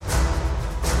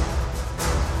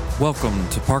Welcome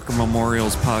to Parker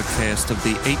Memorial's podcast of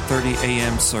the 8:30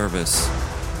 a.m. service.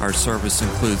 Our service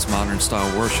includes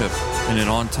modern-style worship and an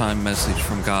on-time message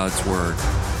from God's Word.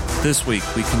 This week,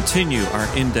 we continue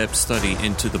our in-depth study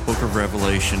into the book of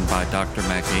Revelation by Dr.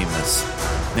 Mac Amos.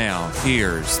 Now,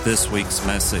 here's this week's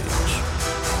message.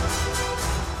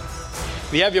 If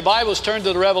you have your Bibles, turn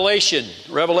to the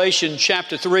Revelation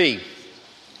chapter 3.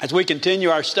 As we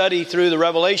continue our study through the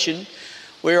Revelation,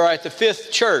 we are at the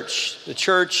fifth church, the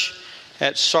church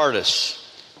at Sardis.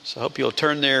 So I hope you'll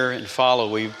turn there and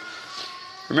follow.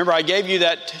 Remember, I gave you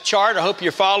that chart. I hope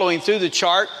you're following through the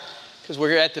chart because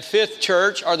we're at the fifth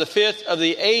church, or the fifth of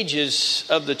the ages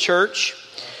of the church.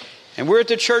 And we're at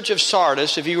the church of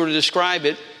Sardis. If you were to describe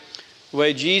it the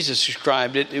way Jesus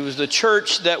described it, it was the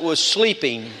church that was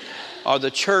sleeping, or the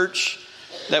church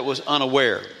that was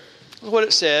unaware. That's what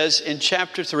it says in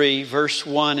chapter 3, verse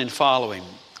 1 and following.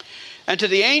 And to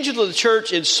the angel of the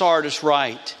church in Sardis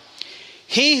write,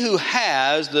 He who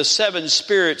has the seven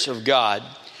spirits of God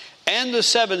and the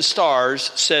seven stars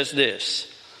says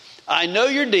this, I know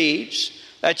your deeds,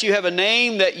 that you have a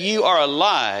name, that you are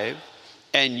alive,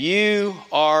 and you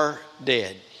are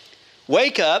dead.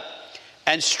 Wake up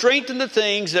and strengthen the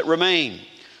things that remain,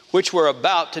 which were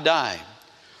about to die.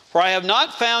 For I have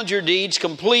not found your deeds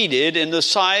completed in the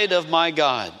sight of my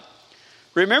God.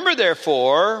 Remember,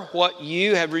 therefore, what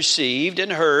you have received and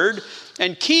heard,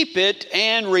 and keep it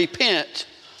and repent.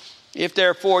 If,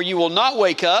 therefore, you will not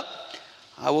wake up,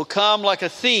 I will come like a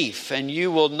thief, and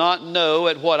you will not know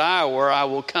at what hour I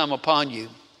will come upon you.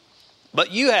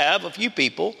 But you have a few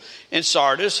people in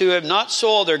Sardis who have not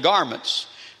soiled their garments,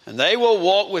 and they will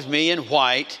walk with me in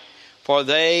white, for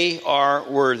they are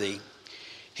worthy.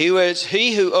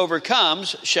 He who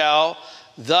overcomes shall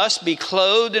thus be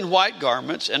clothed in white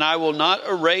garments, and I will not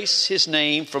erase his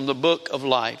name from the book of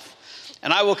life.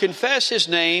 And I will confess his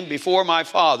name before my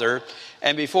Father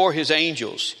and before his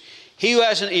angels. He who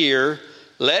has an ear,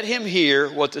 let him hear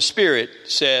what the Spirit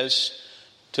says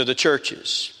to the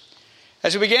churches.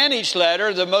 As we begin each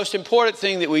letter, the most important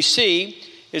thing that we see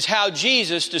is how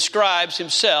Jesus describes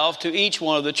himself to each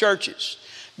one of the churches.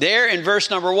 There in verse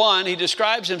number 1, he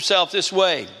describes himself this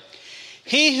way.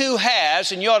 He who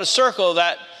has, and you ought to circle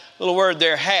that little word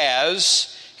there,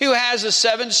 has, who has the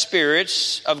seven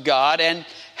spirits of God and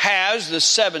has the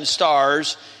seven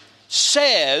stars,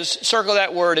 says, circle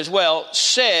that word as well,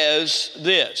 says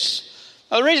this.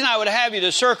 Now, the reason I would have you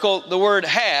to circle the word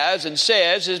has and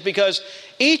says is because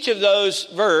each of those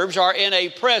verbs are in a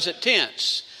present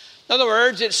tense. In other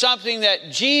words, it's something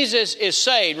that Jesus is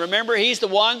saying. Remember, he's the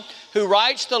one who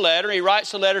writes the letter. He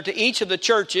writes the letter to each of the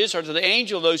churches, or to the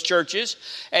angel of those churches,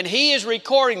 and he is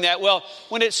recording that. Well,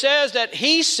 when it says that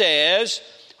he says,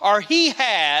 or he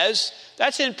has,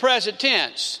 that's in present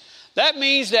tense. That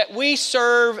means that we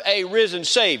serve a risen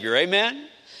Savior. Amen?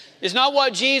 It's not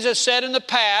what Jesus said in the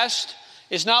past.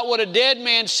 It's not what a dead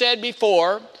man said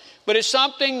before, but it's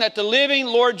something that the living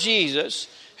Lord Jesus,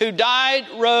 who died,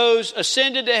 rose,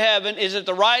 ascended to heaven, is at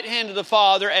the right hand of the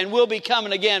Father, and will be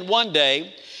coming again one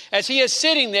day. As he is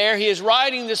sitting there, he is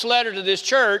writing this letter to this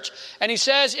church, and he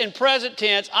says in present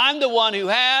tense, I'm the one who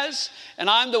has, and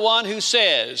I'm the one who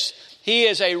says. He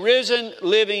is a risen,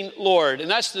 living Lord. And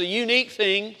that's the unique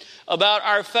thing about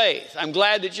our faith. I'm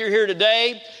glad that you're here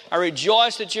today. I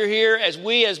rejoice that you're here as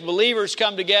we as believers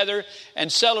come together and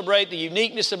celebrate the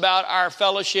uniqueness about our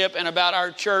fellowship and about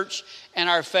our church and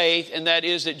our faith, and that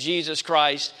is that Jesus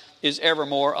Christ is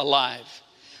evermore alive.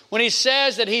 When he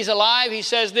says that he's alive, he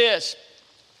says this,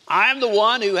 I'm the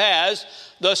one who has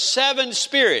the seven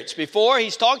spirits. Before,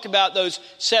 he's talked about those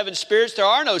seven spirits. There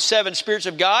are no seven spirits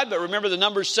of God, but remember the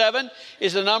number 7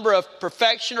 is the number of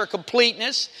perfection or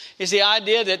completeness. Is the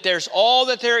idea that there's all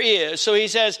that there is. So he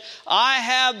says, I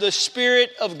have the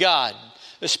Spirit of God.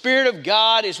 The Spirit of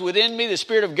God is within me. The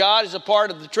Spirit of God is a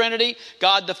part of the Trinity.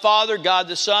 God the Father, God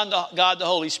the Son, God the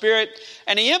Holy Spirit.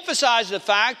 And he emphasizes the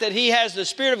fact that he has the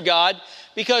Spirit of God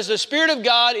because the Spirit of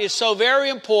God is so very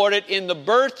important in the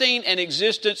birthing and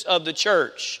existence of the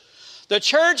church. The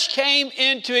church came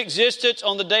into existence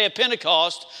on the day of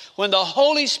Pentecost when the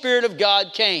Holy Spirit of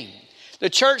God came. The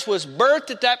church was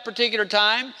birthed at that particular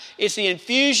time. It's the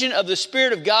infusion of the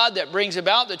Spirit of God that brings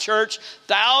about the church.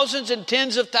 Thousands and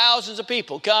tens of thousands of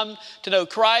people come to know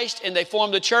Christ, and they form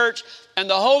the church. And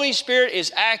the Holy Spirit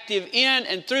is active in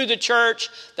and through the church.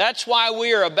 That's why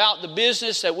we are about the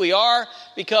business that we are,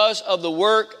 because of the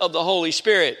work of the Holy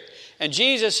Spirit. And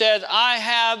Jesus said, I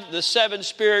have the seven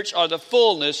spirits, or the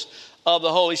fullness of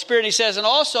the Holy Spirit. He says, and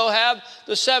also have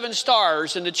the 7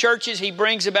 stars. And the churches he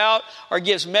brings about or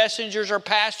gives messengers or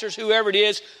pastors, whoever it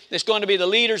is that's going to be the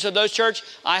leaders of those churches.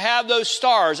 I have those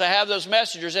stars. I have those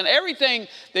messengers. And everything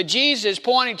that Jesus is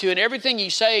pointing to and everything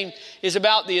he's saying is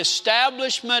about the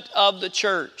establishment of the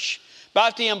church,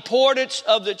 about the importance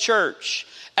of the church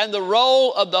and the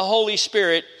role of the Holy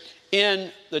Spirit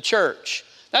in the church.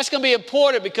 That's going to be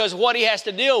important because of what he has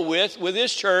to deal with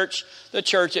this church, the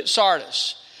church at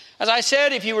Sardis. As I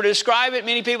said, if you were to describe it,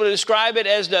 many people describe it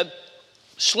as the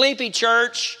sleepy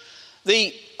church,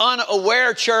 the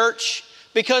unaware church,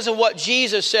 because of what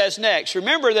Jesus says next.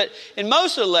 Remember that in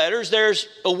most of the letters, there's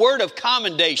a word of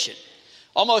commendation.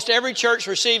 Almost every church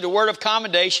received a word of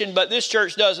commendation, but this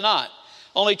church does not.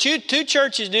 Only two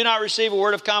churches do not receive a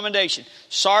word of commendation,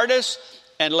 Sardis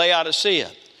and Laodicea.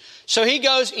 So he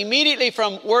goes immediately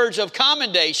from words of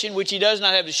commendation, which he does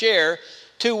not have to share,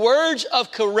 to words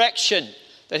of correction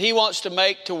that he wants to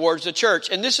make towards the church.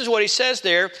 And this is what he says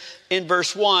there in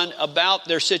verse 1 about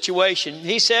their situation.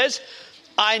 He says,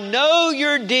 I know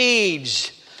your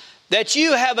deeds, that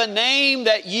you have a name,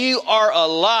 that you are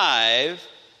alive,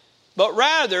 but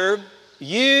rather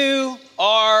you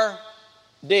are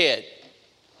dead.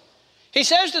 He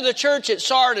says to the church at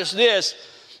Sardis this,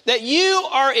 that you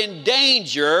are in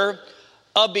danger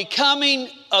of becoming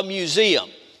a museum.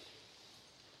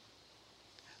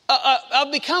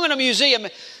 Of becoming a museum.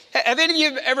 Have any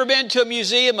of you ever been to a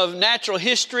museum of natural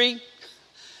history?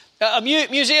 A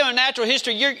museum of natural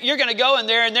history, you're going to go in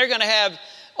there and they're going to have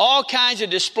all kinds of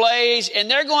displays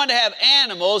and they're going to have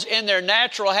animals in their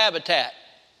natural habitat.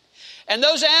 And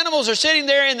those animals are sitting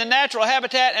there in the natural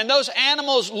habitat and those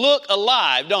animals look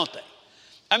alive, don't they?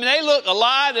 I mean, they look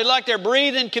alive. They look like their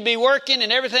breathing could be working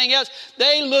and everything else.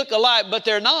 They look alive, but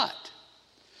they're not.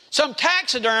 Some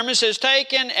taxidermist has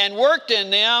taken and worked in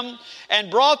them and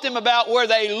brought them about where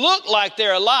they look like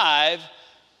they're alive,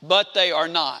 but they are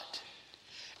not.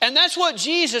 And that's what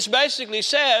Jesus basically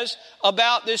says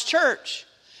about this church.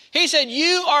 He said,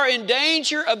 you are in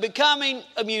danger of becoming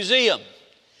a museum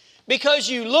because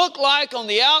you look like on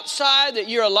the outside that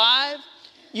you're alive.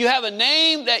 You have a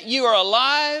name that you are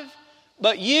alive,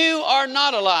 but you are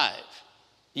not alive.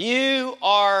 You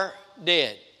are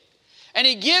dead. And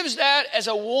he gives that as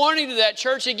a warning to that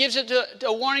church. He gives it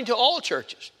a warning to all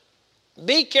churches.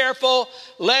 Be careful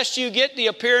lest you get the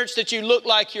appearance that you look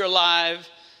like you're alive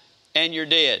and you're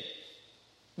dead.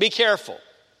 Be careful.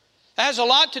 That has a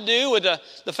lot to do with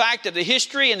the fact of the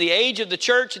history and the age of the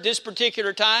church at this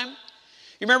particular time.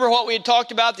 You remember what we had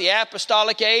talked about, the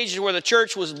apostolic age, where the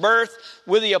church was birthed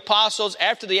with the apostles.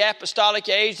 After the apostolic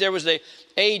age, there was the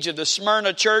age of the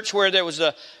Smyrna church where there was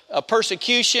a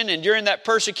persecution, and during that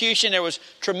persecution there was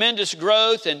tremendous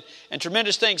growth and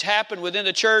tremendous things happened within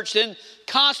the church. Then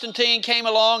Constantine came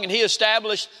along and he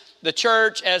established the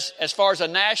church as far as a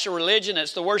national religion.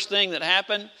 That's the worst thing that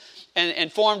happened,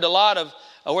 and formed a lot of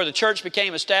where the church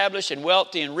became established and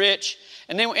wealthy and rich.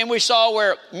 And we saw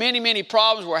where many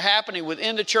problems were happening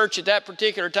within the church at that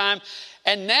particular time.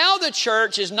 And now the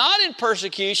church is not in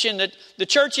persecution. That the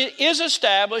church is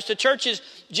established. The church is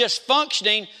just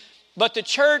functioning. But the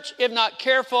church, if not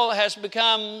careful, has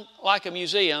become like a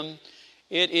museum.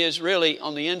 It is really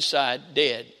on the inside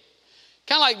dead.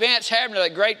 Kind of like Vance Havner,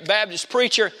 that great Baptist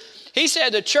preacher. He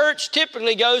said the church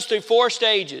typically goes through 4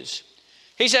 stages.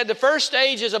 He said the first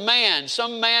stage is a man.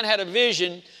 Some man had a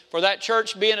vision for that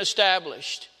church being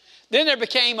established. Then there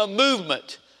became a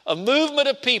movement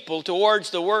of people towards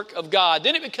the work of God.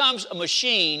 Then it becomes a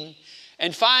machine.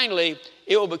 And finally,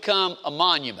 it will become a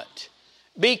monument.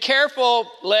 Be careful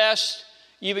lest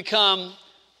you become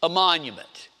a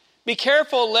monument. Be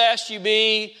careful lest you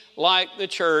be like the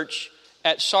church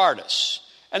at Sardis.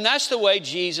 And that's the way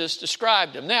Jesus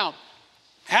described them. Now,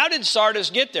 how did Sardis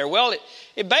get there? Well,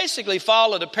 it basically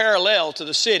followed a parallel to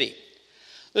the city.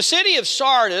 The city of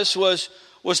Sardis was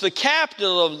the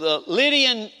capital of the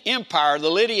Lydian Empire,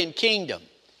 the Lydian kingdom.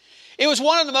 It was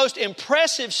one of the most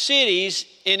impressive cities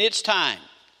in its time.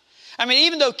 I mean,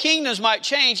 even though kingdoms might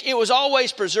change, it was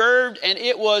always preserved and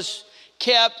it was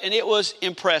kept and it was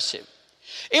impressive.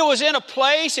 It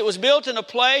was built in a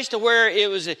place to where it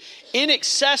was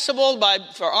inaccessible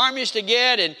for armies to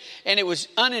get, and it was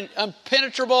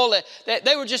impenetrable.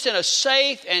 They were just in a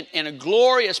safe and a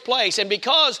glorious place. And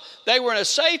because they were in a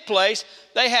safe place,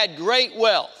 they had great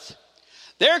wealth.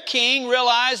 Their king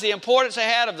realized the importance they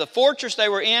had of the fortress they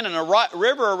were in, and a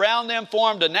river around them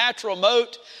formed a natural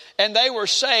moat, and they were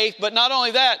safe. But not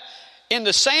only that, in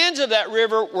the sands of that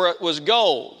river was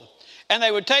gold. And they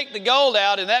would take the gold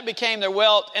out, and that became their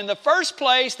wealth. And the first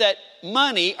place that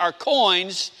money or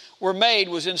coins were made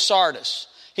was in Sardis.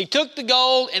 He took the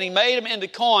gold and he made them into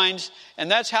coins,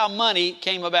 and that's how money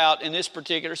came about in this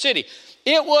particular city.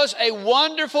 It was a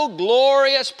wonderful,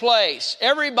 glorious place.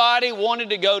 Everybody wanted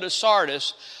to go to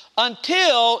Sardis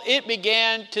until it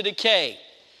began to decay.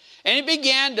 And it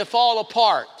began to fall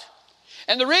apart.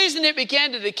 And the reason it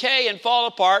began to decay and fall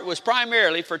apart was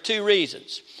primarily for two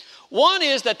reasons. One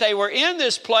is that they were in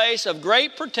this place of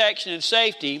great protection and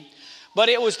safety, but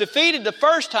it was defeated the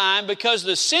first time because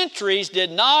the sentries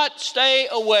did not stay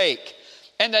awake.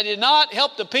 And they did not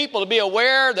help the people to be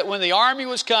aware that when the army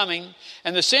was coming,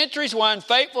 and the sentries were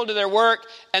unfaithful to their work,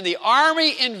 and the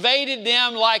army invaded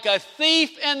them like a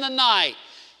thief in the night,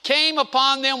 came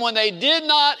upon them when they did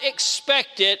not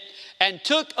expect it, and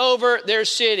took over their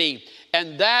city.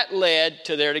 And that led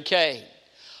to their decay.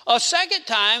 A second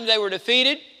time they were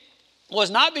defeated was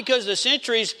not because the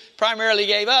sentries primarily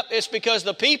gave up. It's because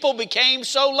the people became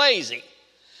so lazy.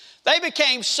 They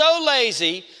became so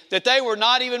lazy that they were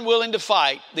not even willing to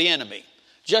fight the enemy.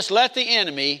 Just let the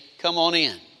enemy come on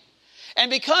in.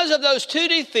 And because of those two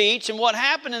defeats and what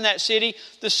happened in that city,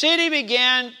 the city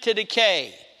began to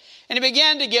decay. And it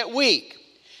began to get weak.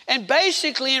 And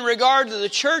basically in regard to the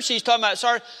church he's talking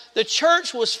about, the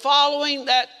church was following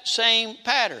that same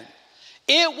pattern.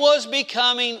 It was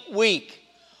becoming weak.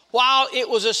 While it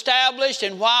was established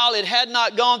and while it had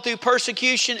not gone through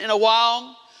persecution in a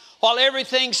while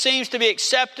everything seems to be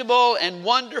acceptable and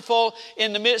wonderful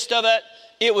in the midst of it,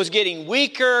 it was getting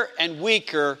weaker and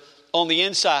weaker on the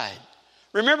inside.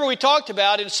 Remember we talked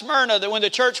about in Smyrna that when the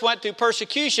church went through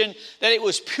persecution, that it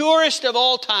was purest of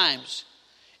all times.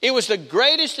 It was the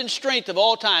greatest in strength of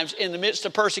all times in the midst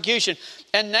of persecution.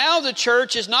 And now the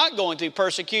church is not going through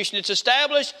persecution. It's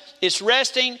established, it's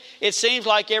resting, it seems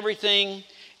like everything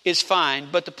is fine.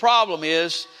 But the problem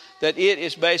is that it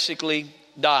is basically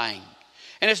dying.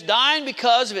 And it's dying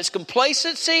because of its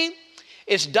complacency.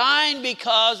 It's dying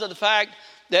because of the fact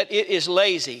that it is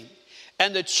lazy.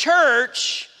 And the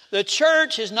church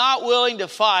is not willing to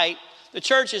fight. The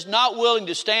church is not willing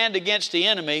to stand against the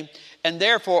enemy. And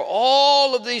therefore,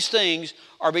 all of these things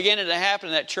are beginning to happen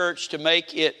in that church to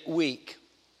make it weak.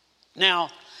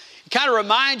 Now, it kind of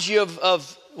reminds you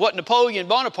of what Napoleon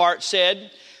Bonaparte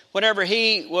said whenever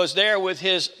he was there with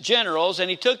his generals, and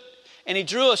he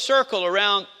drew a circle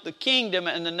around the kingdom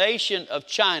and the nation of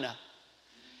China.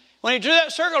 When he drew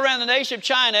that circle around the nation of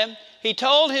China, he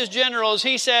told his generals,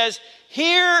 he says,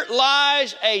 "Here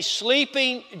lies a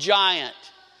sleeping giant,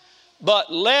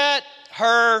 but let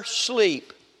her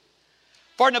sleep."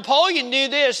 For Napoleon knew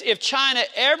this: if China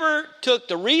ever took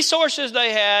the resources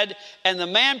they had and the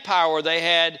manpower they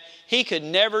had, he could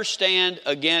never stand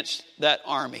against that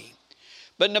army.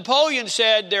 But Napoleon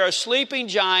said, "They're a sleeping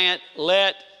giant,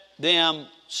 let them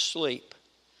sleep."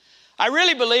 I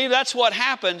really believe that's what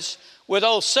happens with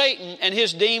old Satan and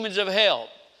his demons of hell.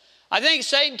 I think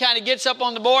Satan kind of gets up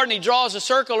on the board and he draws a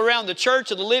circle around the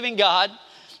church of the living God.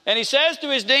 And he says to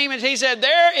his demons, he said,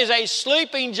 "There is a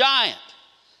sleeping giant.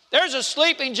 There's a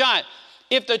sleeping giant."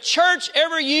 If the church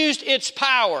ever used its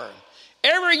power,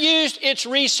 ever used its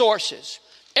resources,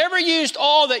 ever used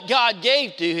all that God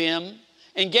gave to him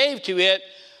and gave to it,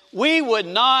 we would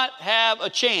not have a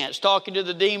chance talking to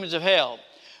the demons of hell.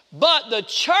 But the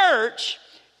church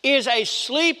is a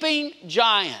sleeping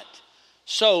giant.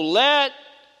 So let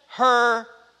her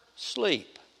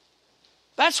sleep.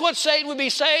 That's what Satan would be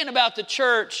saying about the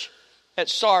church at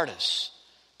Sardis.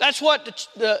 That's what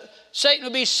Satan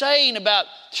would be saying about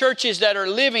churches that are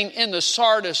living in the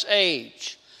Sardis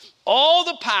age. All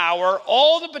the power,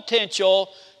 all the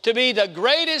potential to be the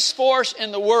greatest force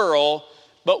in the world,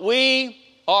 but we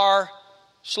are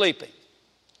sleeping.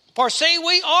 For see,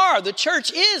 the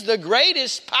church is the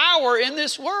greatest power in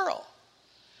this world.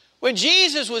 When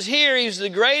Jesus was here, he was the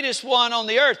greatest one on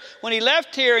the earth. When he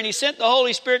left here and he sent the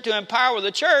Holy Spirit to empower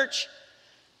the church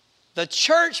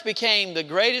became the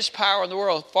greatest power in the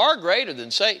world, far greater than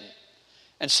Satan.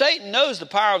 And Satan knows the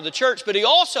power of the church, but he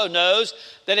also knows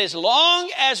that as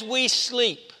long as we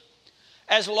sleep,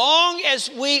 as long as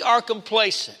we are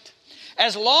complacent,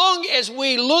 as long as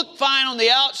we look fine on the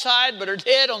outside but are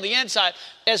dead on the inside,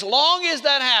 as long as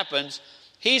that happens,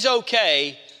 he's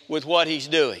okay with what he's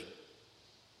doing.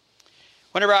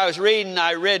 Whenever I was reading,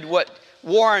 I read what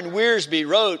Warren Wiersbe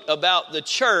wrote about the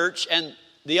church and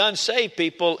the unsaved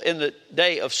people in the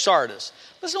day of Sardis.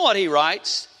 Listen to what he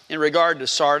writes in regard to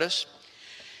Sardis.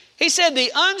 He said,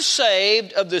 "The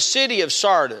unsaved of the city of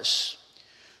Sardis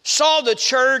saw the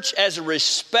church as a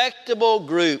respectable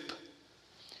group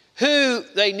who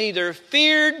they neither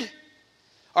feared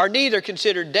or neither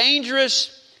considered dangerous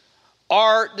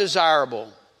or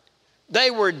desirable.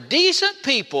 They were decent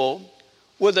people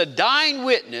with a dying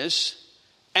witness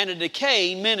and a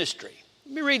decaying ministry.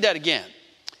 Let me read that again.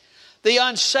 The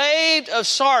unsaved of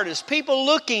Sardis, people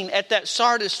looking at that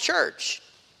Sardis church,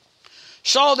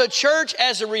 saw the church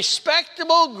as a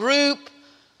respectable group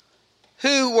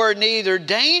who were neither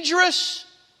dangerous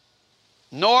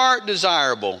nor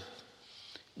desirable.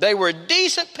 They were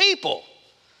decent people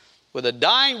with a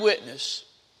dying witness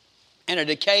and a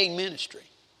decaying ministry.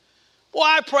 Well,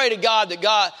 I pray to God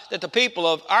that the people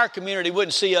of our community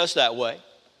wouldn't see us that way.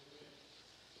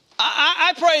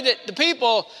 I pray that the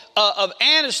people of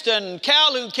Anniston,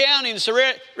 Calhoun County, and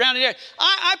surrounding area,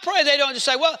 I pray they don't just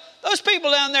say, well, those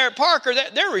people down there at Parker,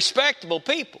 they're respectable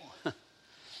people.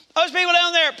 Those people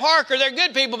down there at Parker, they're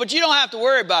good people, but you don't have to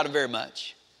worry about them very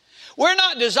much. We're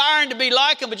not desiring to be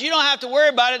like them, but you don't have to worry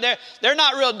about it. They're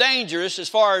not real dangerous as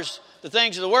far as the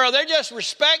things of the world. They're just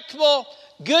respectable,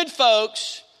 good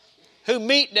folks who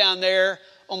meet down there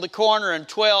on the corner in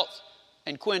 12th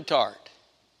and Quintard.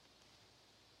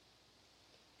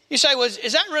 You say, well,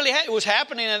 is that really what was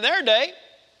happening in their day?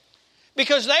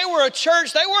 Because they were a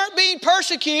church, they weren't being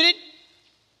persecuted.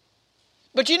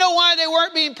 But you know why they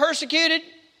weren't being persecuted?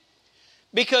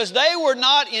 Because they were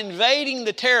not invading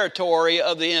the territory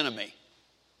of the enemy.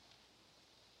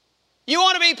 You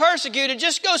want to be persecuted,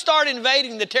 just go start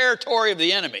invading the territory of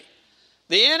the enemy.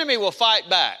 The enemy will fight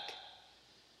back.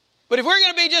 But if we're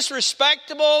going to be just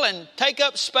respectable and take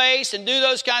up space and do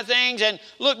those kind of things and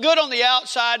look good on the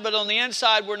outside, but on the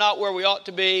inside we're not where we ought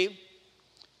to be,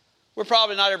 we're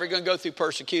probably not ever going to go through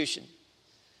persecution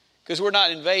because we're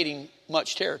not invading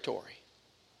much territory.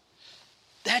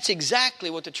 That's exactly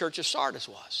what the church of Sardis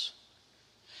was.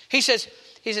 He says,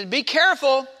 be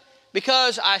careful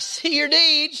because I see your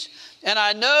deeds and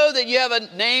I know that you have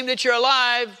a name that you're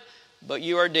alive, but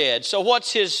you are dead. So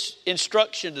what's his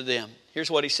instruction to them? Here's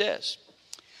what he says.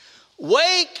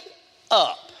 Wake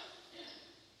up.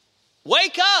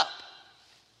 Wake up.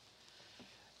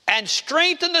 And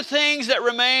strengthen the things that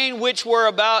remain which were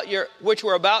about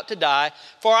to die.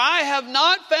 For I have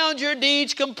not found your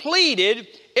deeds completed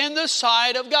in the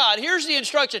sight of God. Here's the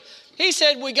instruction. He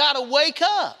said we got to wake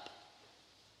up.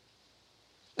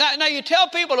 Now you tell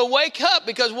people to wake up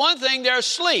because one thing, they're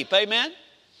asleep. Amen?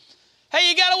 Hey,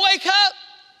 you got to wake up.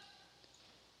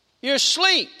 You're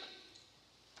asleep.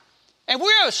 And if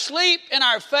we're asleep in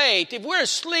our faith, if we're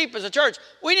asleep as a church,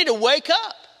 we need to wake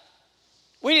up.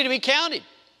 We need to be counted.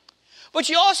 But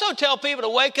you also tell people to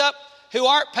wake up who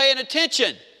aren't paying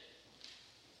attention.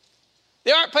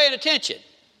 They aren't paying attention.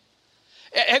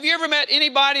 Have you ever met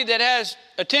anybody that has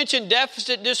attention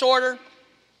deficit disorder?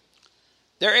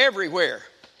 They're everywhere.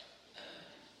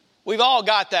 We've all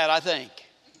got that, I think.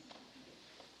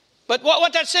 But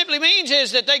what that simply means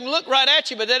is that they can look right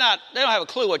at you, but they don't have a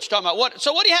clue what you're talking about.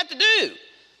 So what do you have to do?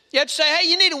 You have to say, hey,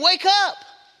 you need to wake up.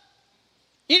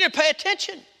 You need to pay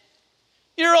attention.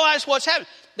 You need to realize what's happening.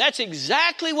 That's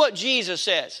exactly what Jesus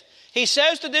says. He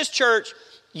says to this church,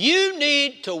 you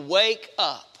need to wake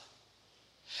up.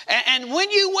 And when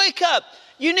you wake up,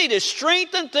 you need to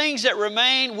strengthen things that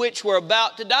remain which were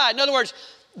about to die. In other words,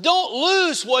 don't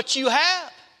lose what you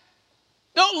have.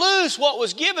 Don't lose what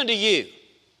was given to you.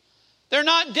 They're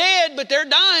not dead, but they're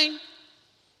dying.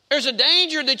 There's a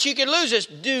danger that you can lose this.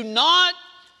 Do not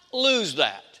lose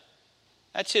that.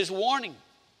 That's his warning.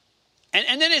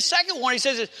 And then his second warning, he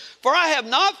says, for I have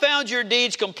not found your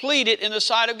deeds completed in the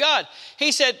sight of God.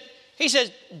 He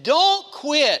says, don't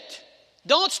quit.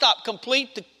 Don't stop.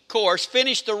 Complete the course.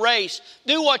 Finish the race.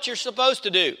 Do what you're supposed to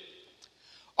do.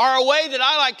 Or a way that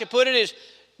I like to put it is,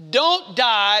 don't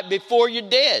die before you're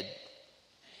dead.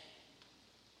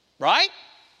 Right?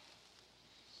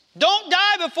 Don't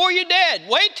die before you're dead.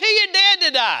 Wait till you're dead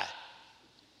to die.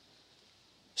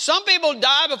 Some people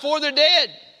die before they're dead.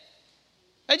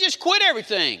 They just quit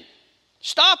everything.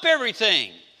 Stop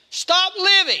everything. Stop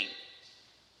living.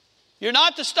 You're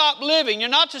not to stop living. You're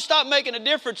not to stop making a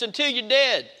difference until you're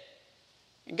dead.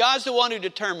 And God's the one who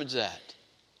determines that.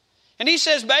 And he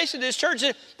says basically this church,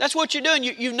 that's what you're doing.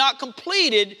 You've not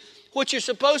completed what you're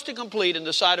supposed to complete in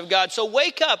the sight of God. So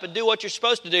wake up and do what you're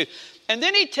supposed to do. And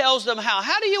then he tells them how.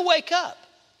 How do you wake up?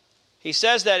 He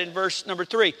says that in verse number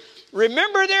 3.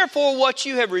 Remember therefore what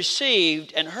you have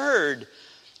received and heard,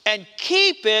 and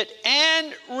keep it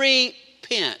and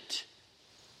repent.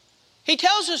 He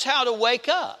tells us how to wake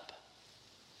up.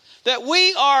 That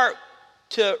we are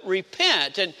to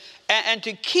repent and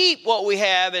to keep what we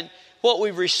have and what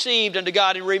we've received unto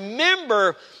God, and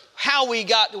remember how we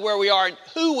got to where we are and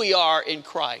who we are in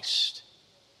Christ.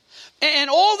 And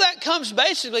all that comes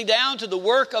basically down to the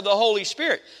work of the Holy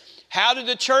Spirit. How did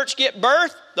the church get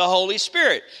birth? The Holy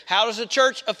Spirit. How is the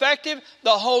church effective? The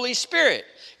Holy Spirit.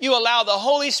 You allow the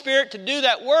Holy Spirit to do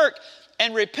that work,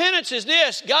 And repentance is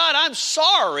this: God, I'm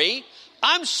sorry.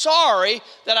 I'm sorry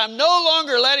that I'm no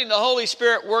longer letting the Holy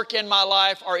Spirit work in my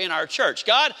life or in our church.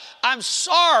 God, I'm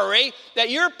sorry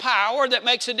that your power that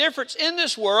makes a difference in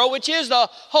this world, which is the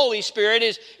Holy Spirit,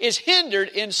 is hindered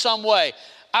in some way.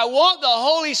 I want the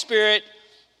Holy Spirit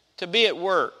to be at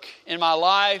work in my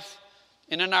life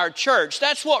and in our church.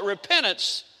 That's what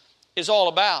repentance is all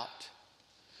about.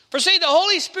 For see, the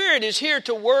Holy Spirit is here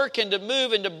to work and to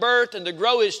move and to birth and to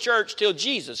grow His church till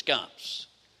Jesus comes.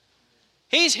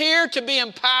 He's here to be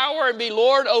in power and be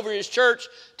Lord over His church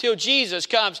till Jesus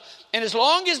comes. And as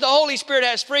long as the Holy Spirit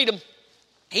has freedom,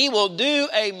 He will do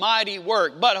a mighty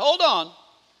work. But hold on.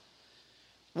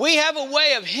 We have a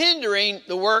way of hindering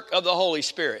the work of the Holy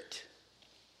Spirit.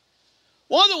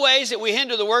 One of the ways that we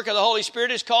hinder the work of the Holy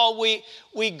Spirit is called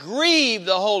we grieve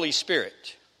the Holy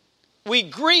Spirit. We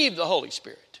grieve the Holy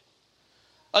Spirit.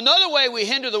 Another way we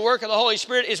hinder the work of the Holy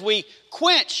Spirit is we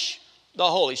quench the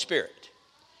Holy Spirit.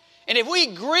 And if we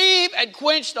grieve and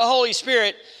quench the Holy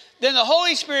Spirit, then the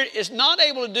Holy Spirit is not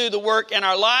able to do the work in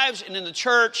our lives and in the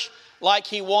church like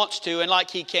He wants to and like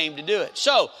He came to do it.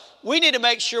 So we need to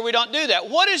make sure we don't do that.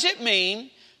 What does it mean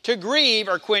to grieve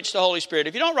or quench the Holy Spirit?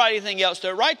 If you don't write anything else,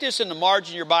 write this in the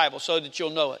margin of your Bible so that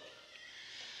you'll know it.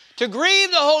 To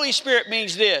grieve the Holy Spirit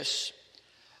means this: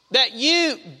 that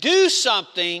you do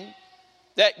something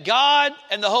that God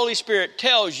and the Holy Spirit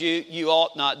tells you you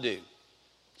ought not do.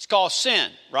 It's called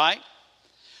sin, right?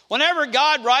 Whenever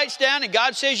God writes down and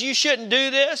God says you shouldn't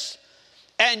do this,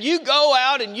 and you go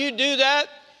out and you do that,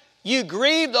 you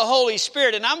grieve the Holy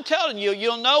Spirit. And I'm telling you,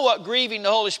 you'll know what grieving the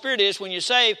Holy Spirit is when you're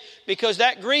saved, because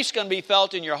that grief's going to be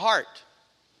felt in your heart.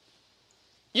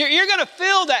 You're going to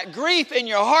feel that grief in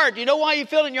your heart. You know why you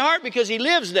feel it in your heart? Because He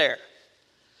lives there.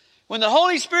 When the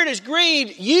Holy Spirit is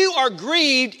grieved, you are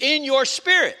grieved in your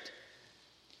spirit.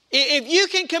 If you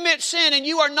can commit sin and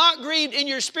you are not grieved in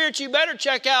your spirit, you better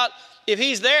check out if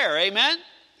He's there. Amen?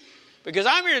 Because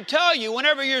I'm here to tell you,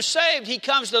 whenever you're saved, He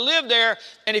comes to live there.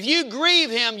 And if you grieve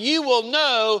Him, you will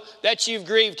know that you've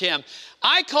grieved Him.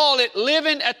 I call it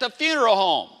living at the funeral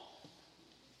home.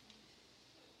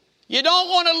 You don't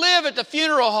want to live at the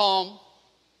funeral home.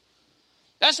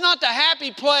 That's not the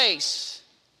happy place.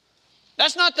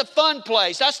 That's not the fun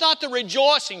place. That's not the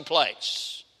rejoicing place.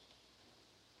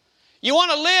 You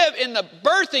want to live in the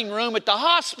birthing room at the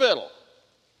hospital.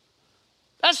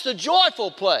 That's the joyful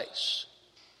place.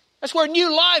 That's where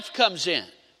new life comes in.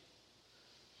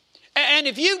 And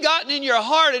if you've gotten in your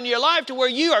heart and your life to where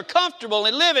you are comfortable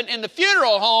in living in the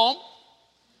funeral home,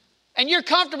 and you're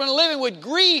comfortable in living with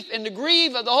grief and the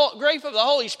grief of the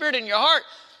Holy Spirit in your heart,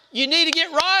 you need to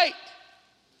get right.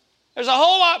 There's a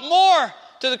whole lot more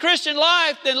to the Christian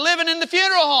life than living in the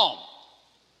funeral home.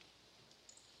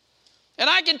 And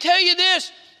I can tell you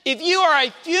this: if you are a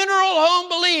funeral home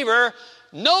believer,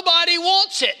 nobody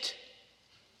wants it.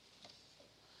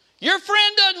 Your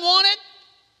friend doesn't want it.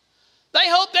 They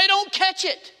hope they don't catch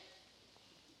it.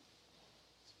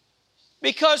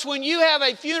 Because when you have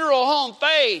a funeral home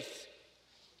faith,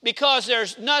 because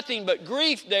there's nothing but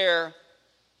grief there,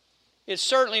 it's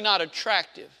certainly not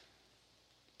attractive.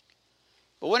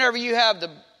 But whenever you have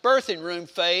the birthing room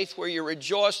faith, where you're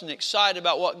rejoicing and excited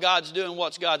about what God's doing,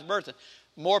 what's God's birthing,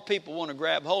 more people want to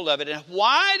grab hold of it. And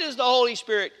why does the Holy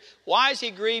Spirit, why is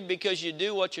He grieved? Because you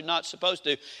do what you're not supposed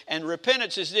to. And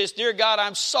repentance is this: dear God,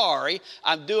 I'm sorry.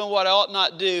 I'm doing what I ought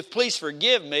not do. Please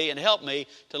forgive me and help me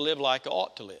to live like I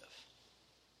ought to live.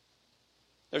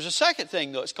 There's a second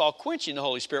thing, though. It's called quenching the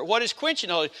Holy Spirit. What is quenching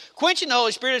the Holy Spirit? Quenching the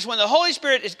Holy Spirit is when the Holy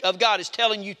Spirit of God is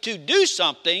telling you to do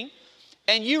something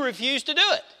and you refuse to do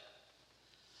it.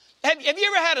 Have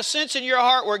you ever had a sense in your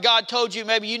heart where God told you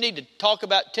maybe you need to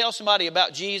tell somebody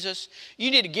about Jesus?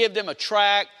 You need to give them a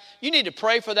tract. You need to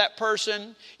pray for that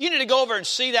person. You need to go over and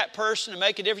see that person and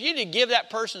make a difference. You need to give that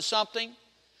person something.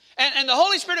 And the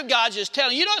Holy Spirit of God's just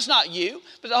telling you, it's not you,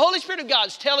 but the Holy Spirit of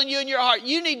God's telling you in your heart,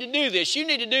 you need to do this, you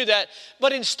need to do that.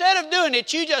 But instead of doing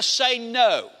it, you just say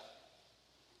no.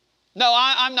 No,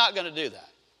 I'm not going to do that.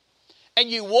 And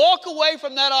you walk away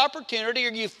from that opportunity,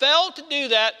 or you fail to do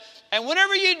that. And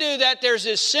whenever you do that, there's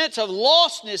this sense of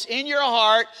lostness in your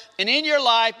heart and in your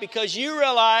life, because you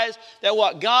realize that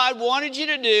what God wanted you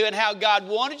to do and how God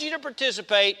wanted you to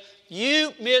participate,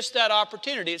 you missed that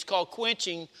opportunity. It's called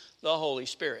quenching the Holy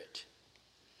Spirit.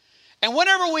 And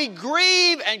whenever we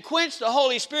grieve and quench the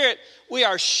Holy Spirit, we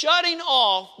are shutting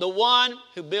off the one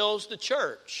who builds the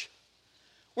church.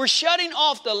 We're shutting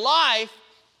off the life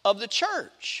of the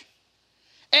church.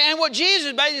 And what Jesus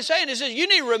is basically saying is this: you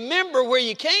need to remember where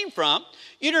you came from.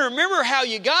 You need to remember how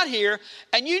you got here.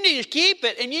 And you need to keep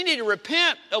it. And you need to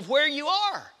repent of where you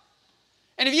are.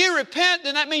 And if you repent,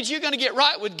 then that means you're going to get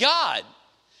right with God.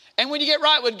 And when you get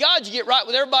right with God, you get right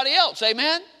with everybody else.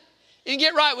 Amen? You can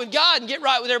get right with God and get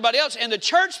right with everybody else. And the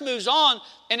church moves on,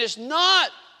 and it's not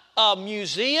a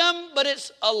museum, but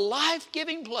it's a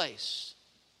life-giving place.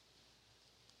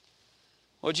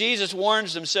 Well, Jesus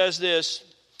warns them, says this,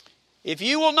 if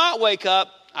you will not wake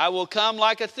up, I will come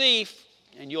like a thief,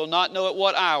 and you'll not know at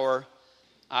what hour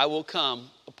I will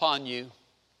come upon you.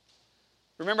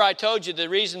 Remember, I told you the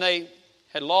reason they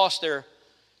had lost their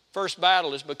first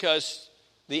battle is because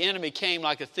the enemy came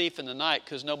like a thief in the night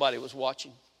because nobody was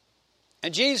watching.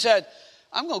 And Jesus said,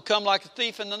 I'm going to come like a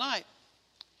thief in the night.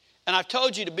 And I've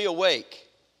told you to be awake.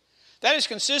 That is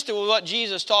consistent with what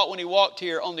Jesus taught when he walked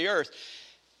here on the earth.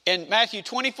 In Matthew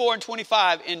 24 and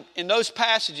 25, in those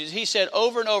passages, he said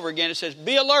over and over again, it says,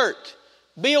 be alert,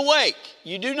 be awake.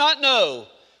 You do not know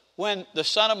when the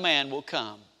Son of Man will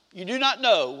come. You do not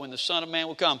know when the Son of Man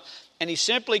will come. And he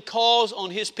simply calls on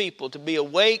his people to be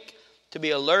awake, to be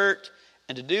alert,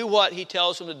 and to do what he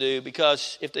tells them to do,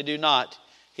 because if they do not,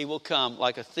 he will come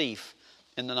like a thief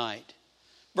in the night.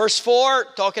 Verse 4,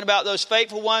 talking about those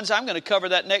faithful ones, I'm going to cover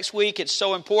that next week. It's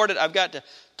so important. I've got to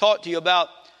talk to you about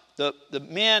the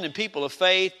men and people of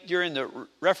faith during the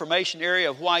Reformation era,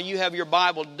 of why you have your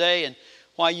Bible today and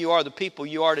why you are the people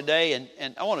you are today.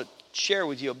 And I want to share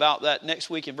with you about that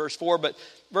next week in verse 4. But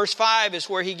verse 5 is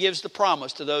where he gives the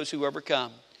promise to those who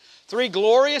overcome. 3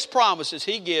 glorious promises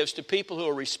he gives to people who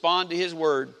will respond to his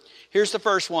word. Here's the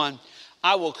first one.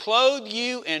 I will clothe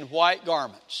you in white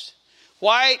garments.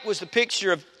 White was the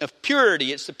picture of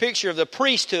purity. It's the picture of the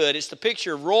priesthood. It's the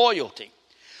picture of royalty.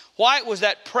 White was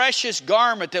that precious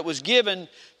garment that was given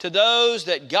to those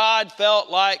that God felt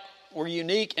like were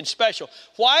unique and special.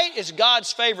 White is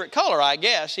God's favorite color, I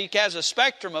guess. He has a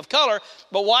spectrum of color,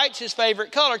 but white's his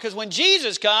favorite color, because when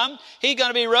Jesus comes, he's going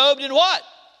to be robed in what?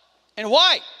 In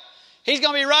white. He's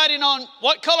going to be riding on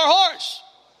what color horse?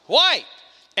 White.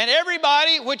 And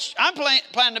everybody, which I'm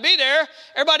planning to be there,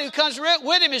 everybody who comes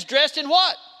with him is dressed in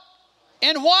what?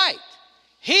 In white.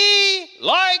 He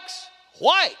likes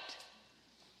white.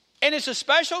 And it's a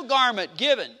special garment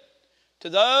given to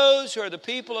those who are the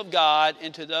people of God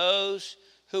and to those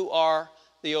who are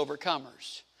the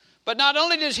overcomers. But not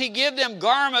only does he give them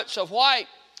garments of white,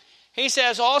 he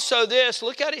says also this.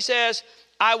 Look at it, he says,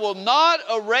 I will not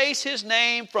erase his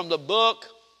name from the book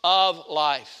of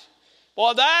life.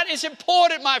 Well, that is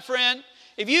important, my friend.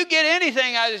 If you get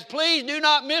anything out of this, please do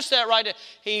not miss that right there.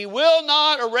 He will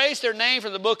not erase their name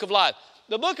from the book of life.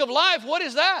 The book of life, what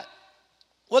is that?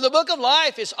 Well, the book of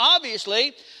life is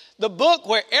obviously the book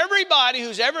where everybody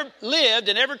who's ever lived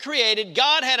and ever created,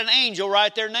 God had an angel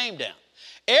write their name down.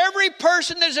 Every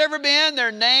person that's ever been,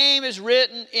 their name is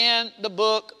written in the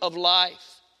book of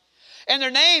life. And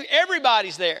their name,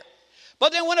 everybody's there.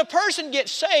 But then when a person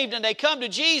gets saved and they come to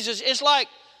Jesus, it's like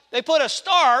they put a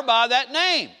star by that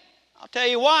name. I'll tell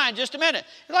you why in just a minute.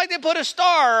 It's like they put a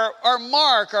star or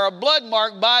mark or a blood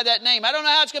mark by that name. I don't know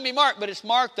how it's going to be marked, but it's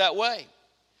marked that way.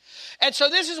 And so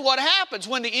this is what happens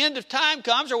when the end of time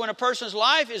comes, or when a person's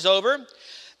life is over.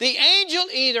 The angel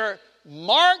either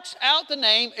marks out the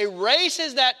name,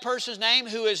 erases that person's name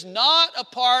who is not a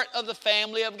part of the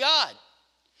family of God.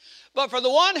 But for the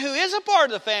one who is a part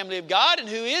of the family of God and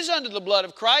who is under the blood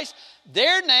of Christ,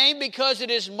 their name, because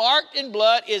it is marked in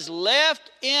blood, is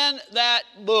left in that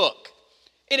book.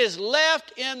 It is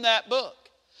left in that book.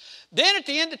 Then at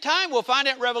the end of time, we'll find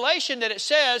out in Revelation that it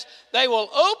says they will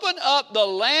open up the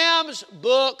Lamb's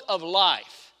book of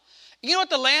life. You know what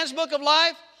the Lamb's book of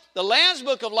life? The Lamb's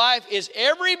book of life is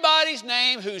everybody's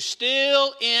name who's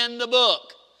still in the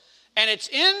book. And it's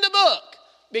in the book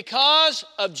because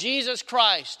of Jesus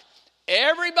Christ.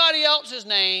 Everybody else's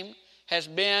name has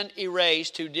been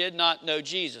erased who did not know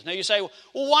Jesus. Now you say, well,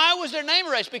 why was their name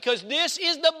erased? Because this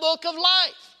is the book of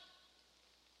life.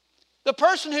 The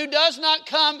person who does not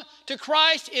come to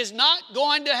Christ is not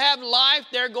going to have life.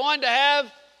 They're going to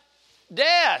have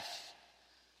death.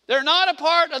 They're not a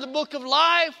part of the book of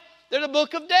life. They're the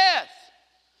book of death.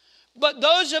 But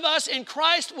those of us in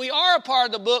Christ, we are a part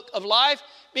of the book of life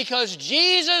because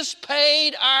Jesus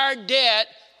paid our debt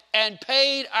and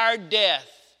paid our death.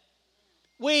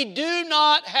 We do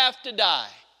not have to die.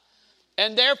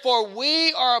 And therefore,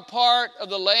 we are a part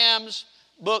of the Lamb's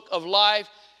book of life.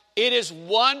 It is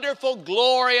wonderful,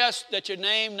 glorious that your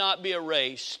name not be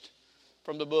erased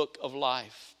from the book of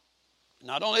life.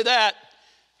 Not only that,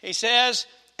 he says,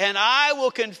 and I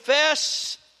will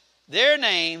confess their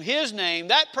name, his name,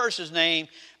 that person's name,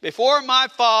 before my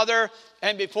Father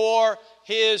and before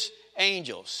his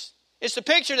angels. It's the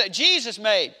picture that Jesus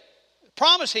made, the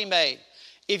promise he made.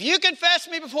 If you confess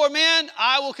me before men,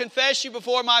 I will confess you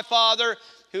before my Father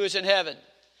who is in heaven.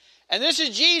 And this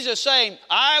is Jesus saying,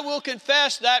 I will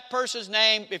confess that person's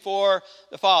name before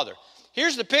the Father.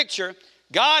 Here's the picture.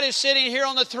 God is sitting here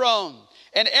on the throne.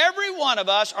 And every one of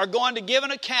us are going to give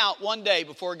an account one day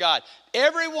before God.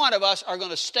 Every one of us are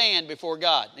going to stand before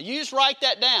God. Now you just write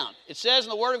that down. It says in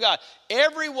the Word of God,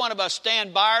 every one of us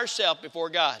stand by ourselves before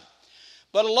God.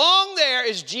 But along there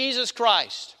is Jesus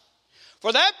Christ.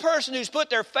 For that person who's put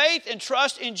their faith and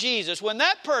trust in Jesus, when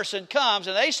that person comes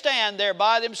and they stand there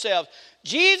by themselves,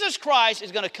 Jesus Christ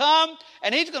is going to come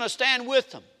and He's going to stand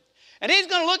with them. And He's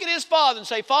going to look at His Father and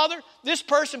say, Father, this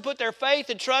person put their faith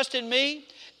and trust in me,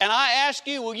 and I ask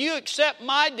you, will you accept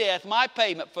my death, my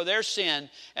payment for their sin?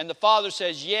 And the Father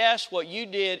says, yes, what you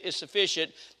did is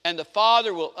sufficient. And the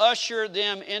Father will usher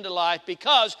them into life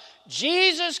because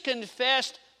Jesus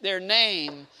confessed their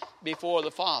name before the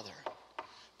Father.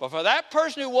 But for that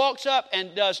person who walks up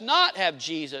and does not have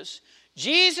Jesus,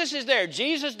 Jesus is there.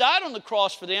 Jesus died on the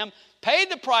cross for them, paid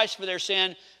the price for their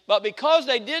sin, but because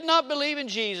they did not believe in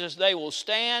Jesus, they will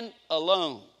stand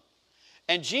alone.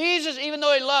 And Jesus, even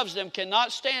though He loves them,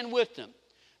 cannot stand with them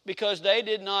because they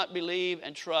did not believe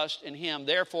and trust in Him.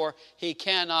 Therefore, He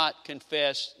cannot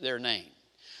confess their name.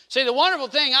 See, the wonderful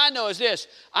thing I know is this.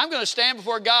 I'm going to stand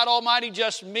before God Almighty,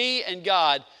 just me and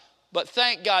God. But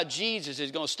thank God Jesus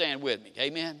is going to stand with me.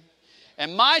 Amen?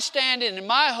 And my standing and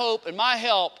my hope and my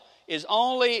help is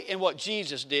only in what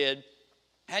Jesus did. It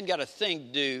hadn't got a thing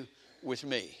to do with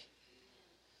me.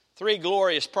 3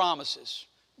 glorious promises.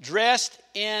 Dressed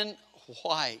in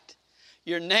white.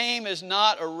 Your name is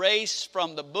not erased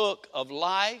from the book of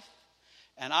life.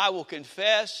 And I will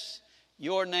confess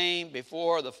your name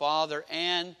before the Father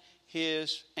and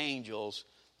His angels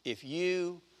if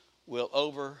you will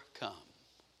overcome.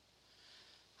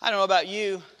 I don't know about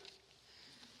you.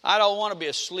 I don't want to be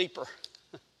a sleeper.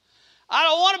 I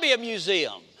don't want to be a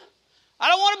museum. I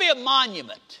don't want to be a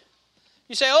monument.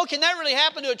 You say, oh, can that really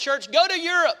happen to a church? Go to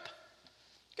Europe.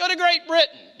 Go to Great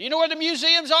Britain. Do you know where the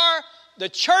museums are? The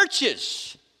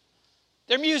churches.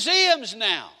 They're museums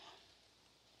now.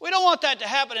 We don't want that to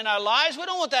happen in our lives. We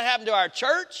don't want that to happen to our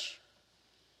church.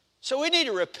 So we need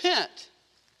to repent.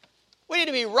 We need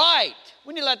to be right.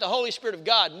 We need to let the Holy Spirit of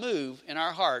God move in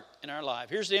our heart, in our life.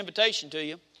 Here's the invitation to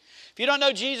you. If you don't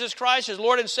know Jesus Christ as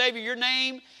Lord and Savior, your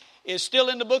name is still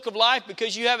in the book of life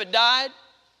because you haven't died.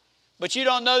 But you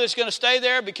don't know that it's going to stay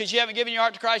there because you haven't given your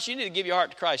heart to Christ. You need to give your heart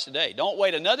to Christ today. Don't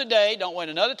wait another day. Don't wait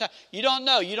another time. You don't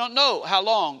know. You don't know how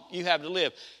long you have to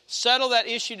live. Settle that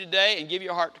issue today and give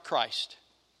your heart to Christ.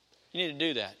 You need to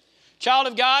do that. Child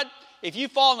of God, if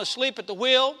you've fallen asleep at the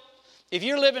wheel, if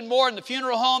you're living more in the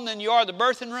funeral home than you are the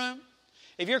birthing room,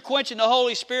 if you're quenching the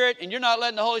Holy Spirit and you're not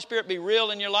letting the Holy Spirit be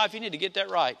real in your life, you need to get that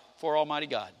right for Almighty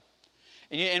God.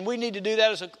 And we need to do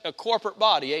that as a corporate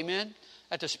body, amen?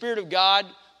 That the Spirit of God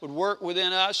would work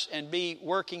within us and be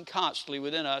working constantly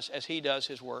within us as He does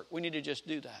His work. We need to just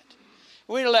do that.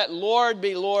 We need to let Lord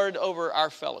be Lord over our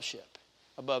fellowship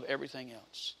above everything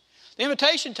else. The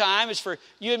invitation time is for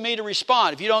you and me to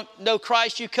respond. If you don't know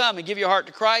Christ, you come and give your heart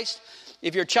to Christ.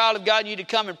 If you're a child of God, you need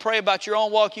to come and pray about your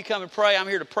own walk. You come and pray. I'm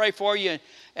here to pray for you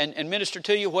and minister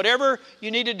to you. Whatever you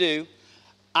need to do,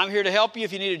 I'm here to help you.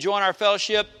 If you need to join our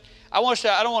fellowship, I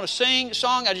don't want to sing a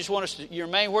song. I just want us to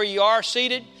remain where you are,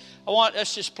 seated. I want us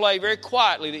to just play very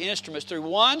quietly the instruments through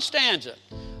one stanza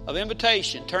of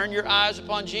invitation. Turn your eyes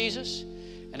upon Jesus.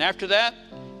 And after that,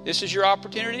 this is your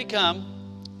opportunity to come.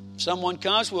 If someone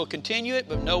comes, we'll continue it.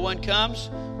 But if no one comes,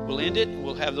 we'll end it and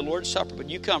we'll have the Lord's Supper. But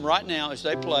you come right now as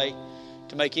they play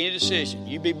to make any decision.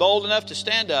 You be bold enough to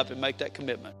stand up and make that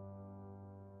commitment.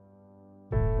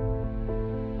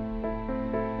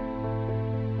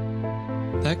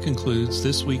 That concludes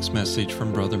this week's message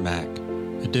from Brother Mac.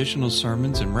 Additional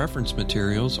sermons and reference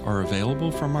materials are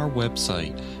available from our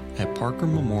website at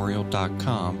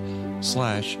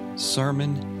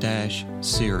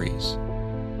parkermemorial.com/sermon-series.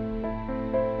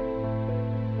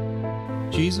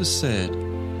 Jesus said,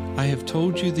 I have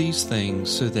told you these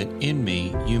things so that in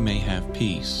me you may have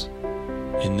peace.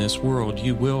 In this world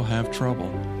you will have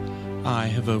trouble. I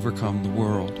have overcome the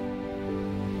world.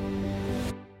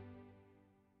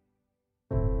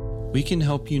 We can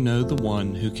help you know the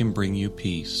one who can bring you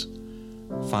peace.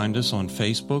 Find us on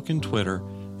Facebook and Twitter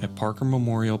at Parker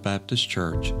Memorial Baptist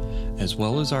Church, as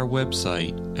well as our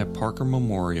website at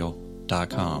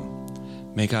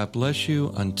parkermemorial.com. May God bless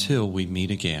you until we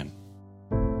meet again.